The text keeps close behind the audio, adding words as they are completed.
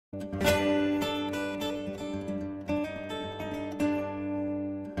Hi,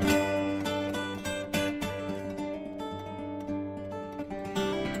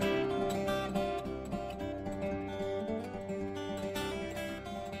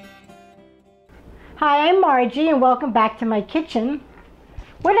 I'm Margie and welcome back to my kitchen.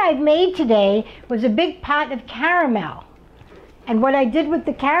 What I've made today was a big pot of caramel. And what I did with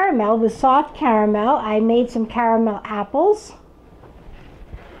the caramel was soft caramel. I made some caramel apples.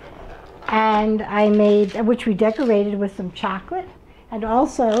 And I made, which we decorated with some chocolate. And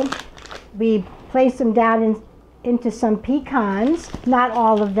also we placed them down into some pecans. Not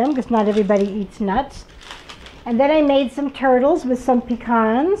all of them, because not everybody eats nuts. And then I made some turtles with some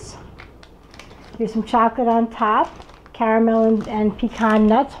pecans. There's some chocolate on top, caramel and pecan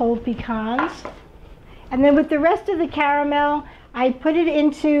nuts, whole pecans. And then with the rest of the caramel, I put it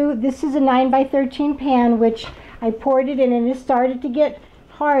into, this is a 9 by 13 pan, which I poured it in, and it started to get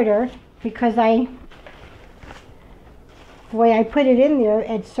harder because the way I put it in there,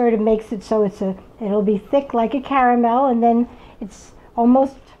 it sort of makes it so it'll be thick like a caramel, and then it's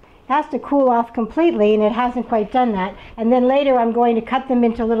almost has to cool off completely, and it hasn't quite done that. And then later I'm going to cut them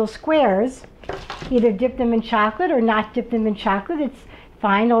into little squares, either dip them in chocolate or not dip them in chocolate. It's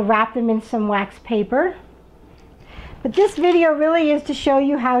fine. I'll wrap them in some wax paper. But this video really is to show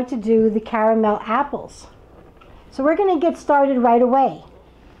you how to do the caramel apples. So we're going to get started right away.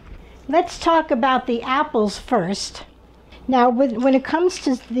 Let's talk about the apples first. Now when it comes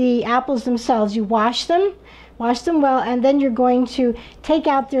to the apples themselves, you wash them well, and then you're going to take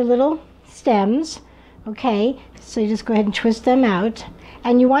out their little stems. Okay, so you just go ahead and twist them out,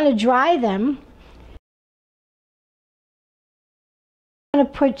 and you want to dry them. You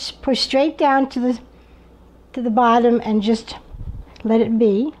want to push straight down to the bottom and just let it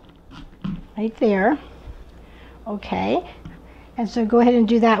be right there. Okay, and so go ahead and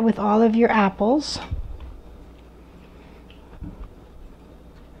do that with all of your apples.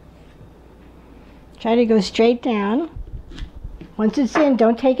 Try to go straight down. Once it's in,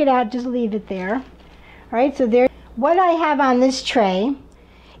 don't take it out, just leave it there. All right, so there. What I have on this tray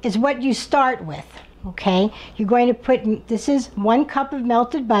is what you start with, okay? You're going to put, this is 1 cup of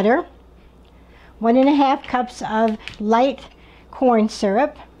melted butter, 1½ cups of light corn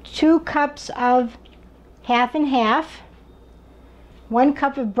syrup, 2 cups of half and half, 1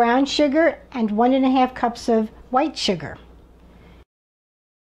 cup of brown sugar, and 1½ cups of white sugar.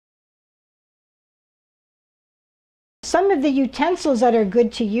 Some of the utensils that are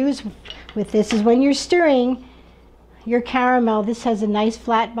good to use with this is when you're stirring your caramel. This has a nice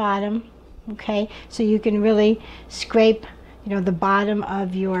flat bottom, okay? So you can really scrape, the bottom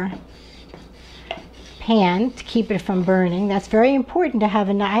of your pan to keep it from burning. That's very important to have.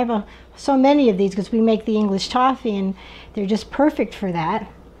 I have so many of these because we make the English toffee, and they're just perfect for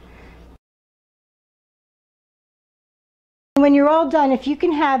that. When you're all done, if you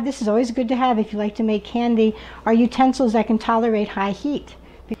can have, this is always good to have if you like to make candy, are utensils that can tolerate high heat.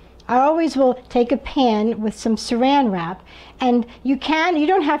 I always will take a pan with some saran wrap, and you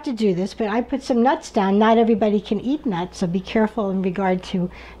don't have to do this, but I put some nuts down. Not everybody can eat nuts, so be careful in regard to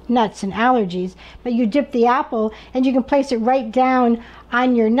nuts and allergies. But you dip the apple, and you can place it right down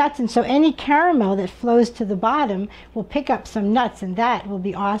on your nuts, and so any caramel that flows to the bottom will pick up some nuts, and that will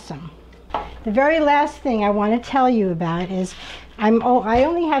be awesome. The very last thing I want to tell you about is I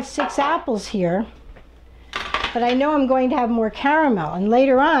only have 6 apples here, but I know I'm going to have more caramel, and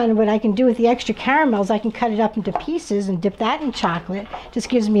later on what I can do with the extra caramels, I can cut it up into pieces and dip that in chocolate. Just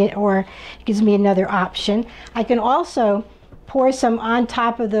gives me another option. I can also pour some on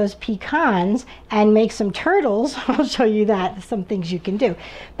top of those pecans and make some turtles. I'll show you that, some things you can do.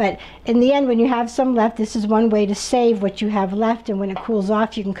 But in the end, when you have some left, this is one way to save what you have left, and when it cools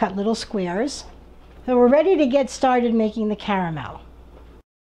off, you can cut little squares. So we're ready to get started making the caramel.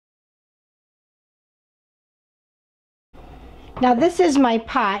 Now this is my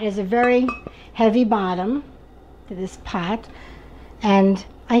pot. It's a very heavy bottom to this pot, and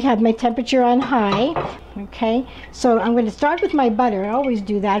I have my temperature on high. Okay, so I'm going to start with my butter. I always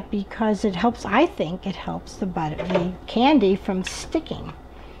do that because it helps, I think it helps the candy from sticking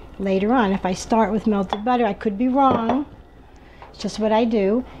later on. If I start with melted butter, I could be wrong. It's just what I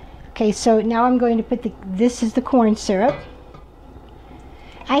do. Okay, so now I'm going to put this is the corn syrup.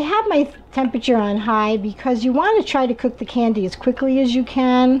 I have my temperature on high because you want to try to cook the candy as quickly as you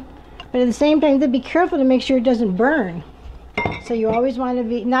can, but at the same time, be careful to make sure it doesn't burn. So you always want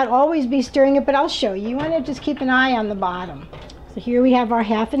to not always be stirring it, but I'll show you. You want to just keep an eye on the bottom. So here we have our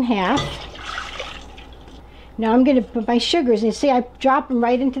half and half. Now I'm going to put my sugars, and you see I drop them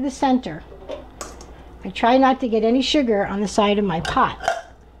right into the center. I try not to get any sugar on the side of my pot.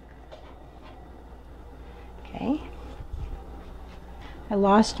 Okay. I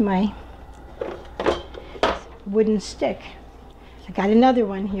lost my wooden stick. I got another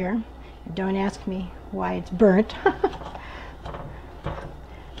one here. Don't ask me why it's burnt.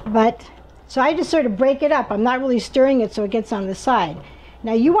 But, so I just sort of break it up. I'm not really stirring it so it gets on the side.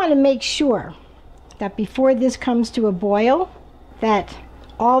 Now you want to make sure that before this comes to a boil, that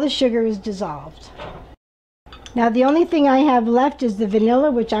all the sugar is dissolved. Now the only thing I have left is the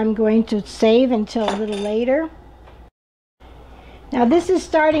vanilla, which I'm going to save until a little later. Now this is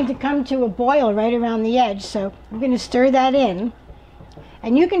starting to come to a boil right around the edge, so I'm going to stir that in.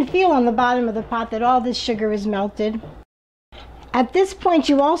 And you can feel on the bottom of the pot that all this sugar is melted. At this point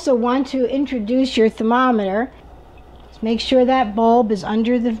you also want to introduce your thermometer. Just make sure that bulb is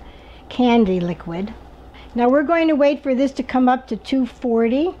under the candy liquid. Now we're going to wait for this to come up to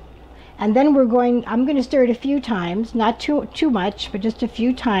 240, and then I'm going to stir it a few times, not too much, but just a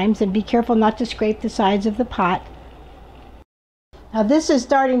few times, and be careful not to scrape the sides of the pot. Now this is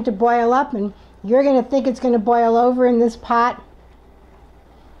starting to boil up, and you're going to think it's going to boil over in this pot,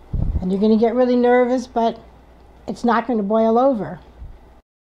 and you're going to get really nervous, but it's not going to boil over.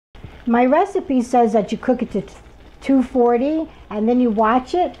 My recipe says that you cook it to 240 and then you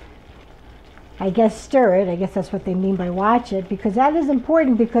watch it. I guess stir it. I guess that's what they mean by watch it, because that is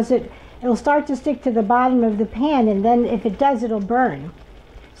important, because it'll start to stick to the bottom of the pan, and then if it does, it'll burn.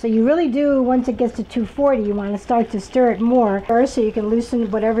 So you really do, once it gets to 240, you want to start to stir it more first so you can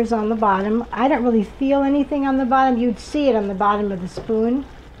loosen whatever's on the bottom. I don't really feel anything on the bottom. You'd see it on the bottom of the spoon.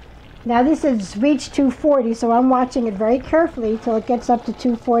 Now this has reached 240, so I'm watching it very carefully till it gets up to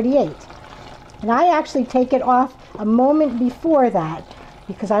 248. And I actually take it off a moment before that,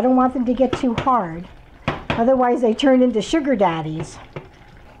 because I don't want them to get too hard. Otherwise they turn into sugar daddies.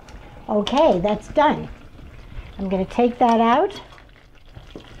 Okay, that's done. I'm going to take that out.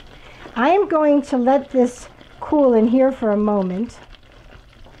 I am going to let this cool in here for a moment.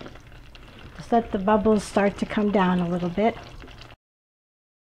 Just let the bubbles start to come down a little bit.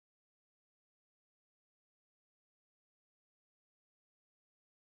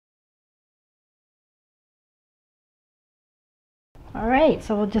 All right,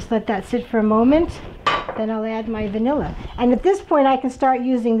 so we'll just let that sit for a moment. Then I'll add my vanilla. And at this point I can start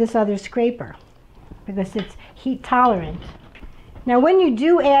using this other scraper because it's heat tolerant. Now when you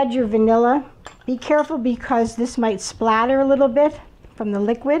do add your vanilla, be careful because this might splatter a little bit from the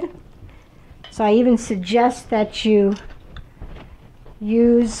liquid. So I even suggest that you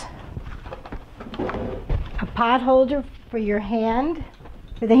use a pot holder for your hand,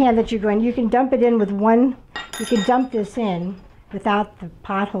 for the hand that you're going. You can dump it in with one, you can dump this in without the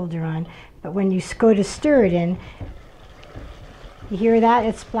pot holder on, but when you go to stir it in, you hear that?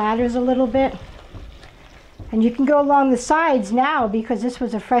 It splatters a little bit. And you can go along the sides now because this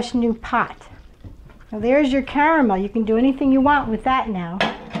was a fresh new pot. Now there's your caramel. You can do anything you want with that now.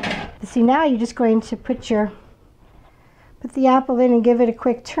 See, now you're just going to put the apple in and give it a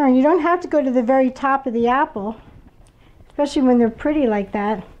quick turn. You don't have to go to the very top of the apple, especially when they're pretty like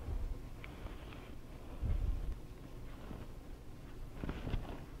that.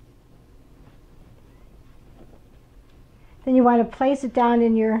 Then you want to place it down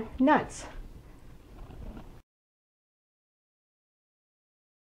in your nuts.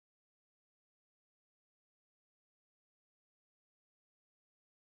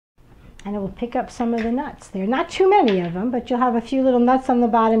 And it will pick up some of the nuts. There are not too many of them, but you'll have a few little nuts on the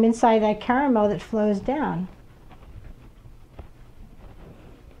bottom inside that caramel that flows down.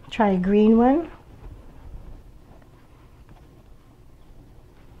 Try a green one.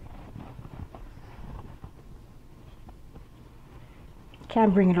 You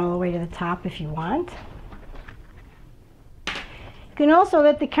can bring it all the way to the top if you want. You can also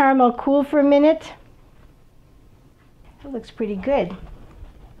let the caramel cool for a minute. It looks pretty good.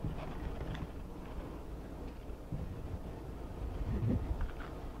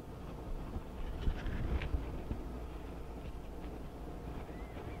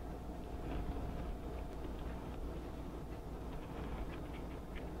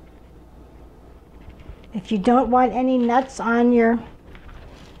 If you don't want any nuts on your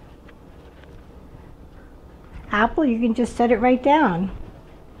apple, you can just set it right down.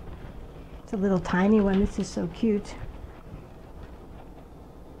 It's a little tiny one. This is so cute.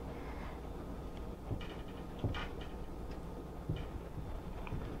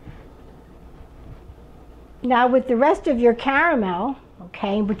 Now with the rest of your caramel,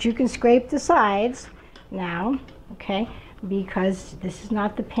 okay, but you can scrape the sides now, okay, because this is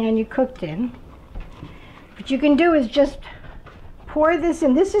not the pan you cooked in. What you can do is just pour this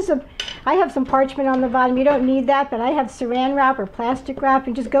in. I have some parchment on the bottom. You don't need that, but I have saran wrap or plastic wrap,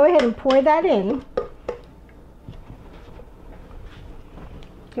 and just go ahead and pour that in.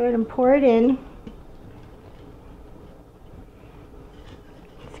 Go ahead and pour it in.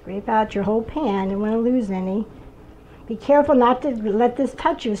 Scrape out your whole pan. Don't want to lose any. Be careful not to let this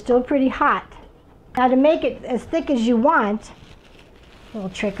touch you. It's still pretty hot. Now to make it as thick as you want, a little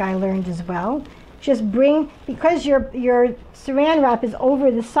trick I learned as well, just bring, because your saran wrap is over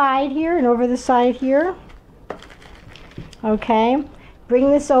the side here and over the side here, okay,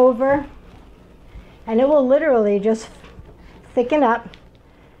 bring this over and it will literally just thicken up.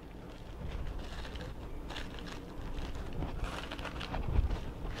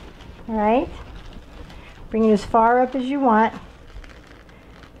 All right, bring it as far up as you want,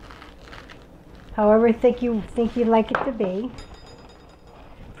 however thick you think you'd like it to be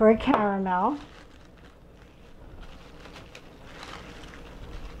for a caramel.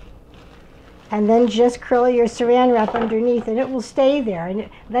 And then just curl your saran wrap underneath and it will stay there. And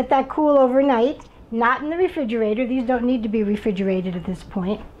let that cool overnight, not in the refrigerator. These don't need to be refrigerated at this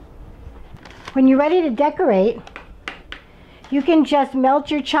point. When you're ready to decorate, you can just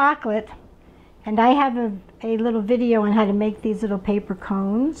melt your chocolate. And I have a little video on how to make these little paper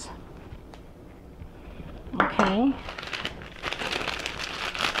cones. Okay.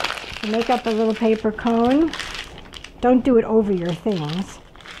 So make up a little paper cone. Don't do it over your things.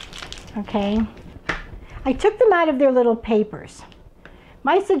 Okay, I took them out of their little papers.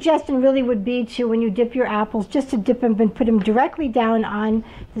 My suggestion really would be to, when you dip your apples, just to dip them and put them directly down on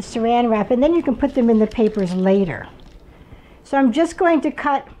the saran wrap, and then you can put them in the papers later. So I'm just going to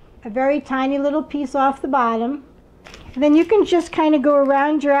cut a very tiny little piece off the bottom, and then you can just kind of go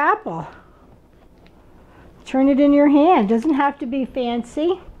around your apple. Turn it in your hand. Doesn't have to be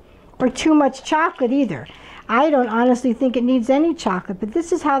fancy or too much chocolate either. I don't honestly think it needs any chocolate, but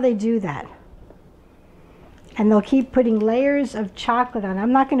this is how they do that. And they'll keep putting layers of chocolate on.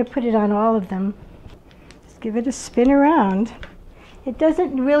 I'm not going to put it on all of them. Just give it a spin around. It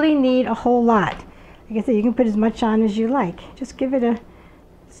doesn't really need a whole lot. Like I said, you can put as much on as you like. Just give it a,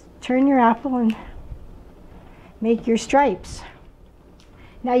 turn your apple and make your stripes.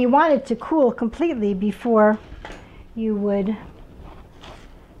 Now you want it to cool completely before you would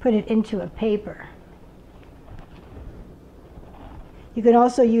put it into a paper. You can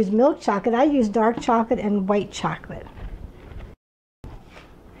also use milk chocolate. I use dark chocolate and white chocolate.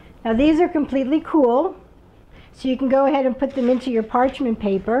 Now these are completely cool, so you can go ahead and put them into your parchment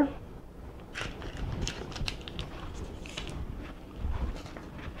paper.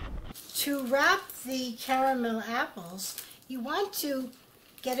 To wrap the caramel apples, you want to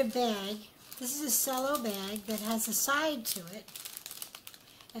get a bag. This is a cello bag that has a side to it.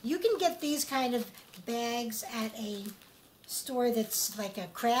 You can get these kind of bags at a store that's like a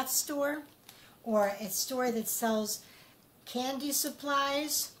craft store or a store that sells candy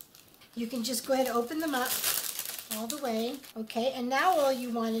supplies. You can just go ahead and open them up all the way. Okay, and now all you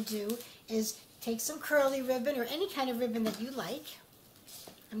want to do is take some curly ribbon or any kind of ribbon that you like.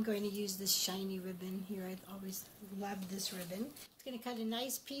 I'm going to use this shiny ribbon here. I always love this ribbon. It's going to cut a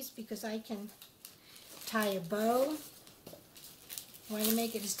nice piece because I can tie a bow. You want to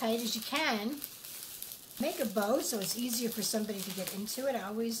make it as tight as you can. Make a bow so it's easier for somebody to get into it. I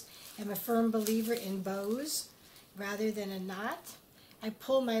always am a firm believer in bows rather than a knot. I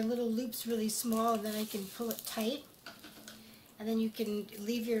pull my little loops really small and then I can pull it tight. And then you can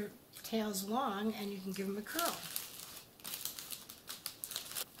leave your tails long and you can give them a curl.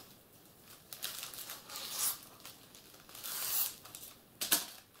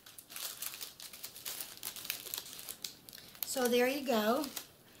 So there you go.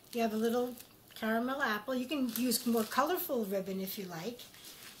 You have a little caramel apple. You can use more colorful ribbon if you like.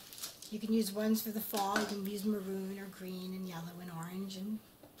 You can use ones for the fall. You can use maroon or green and yellow and orange and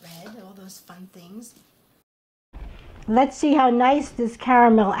red, all those fun things. Let's see how nice this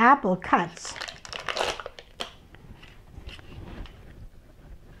caramel apple cuts.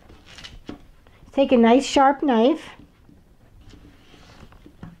 Take a nice sharp knife.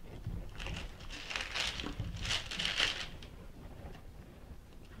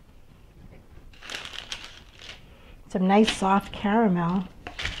 Some nice soft caramel.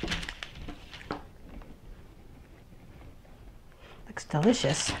 Looks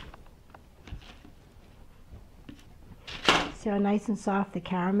delicious. See how nice and soft the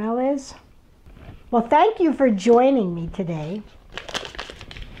caramel is? Well, thank you for joining me today.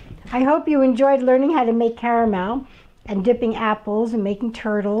 I hope you enjoyed learning how to make caramel and dipping apples and making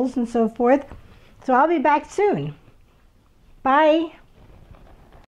turtles and so forth. So I'll be back soon. Bye.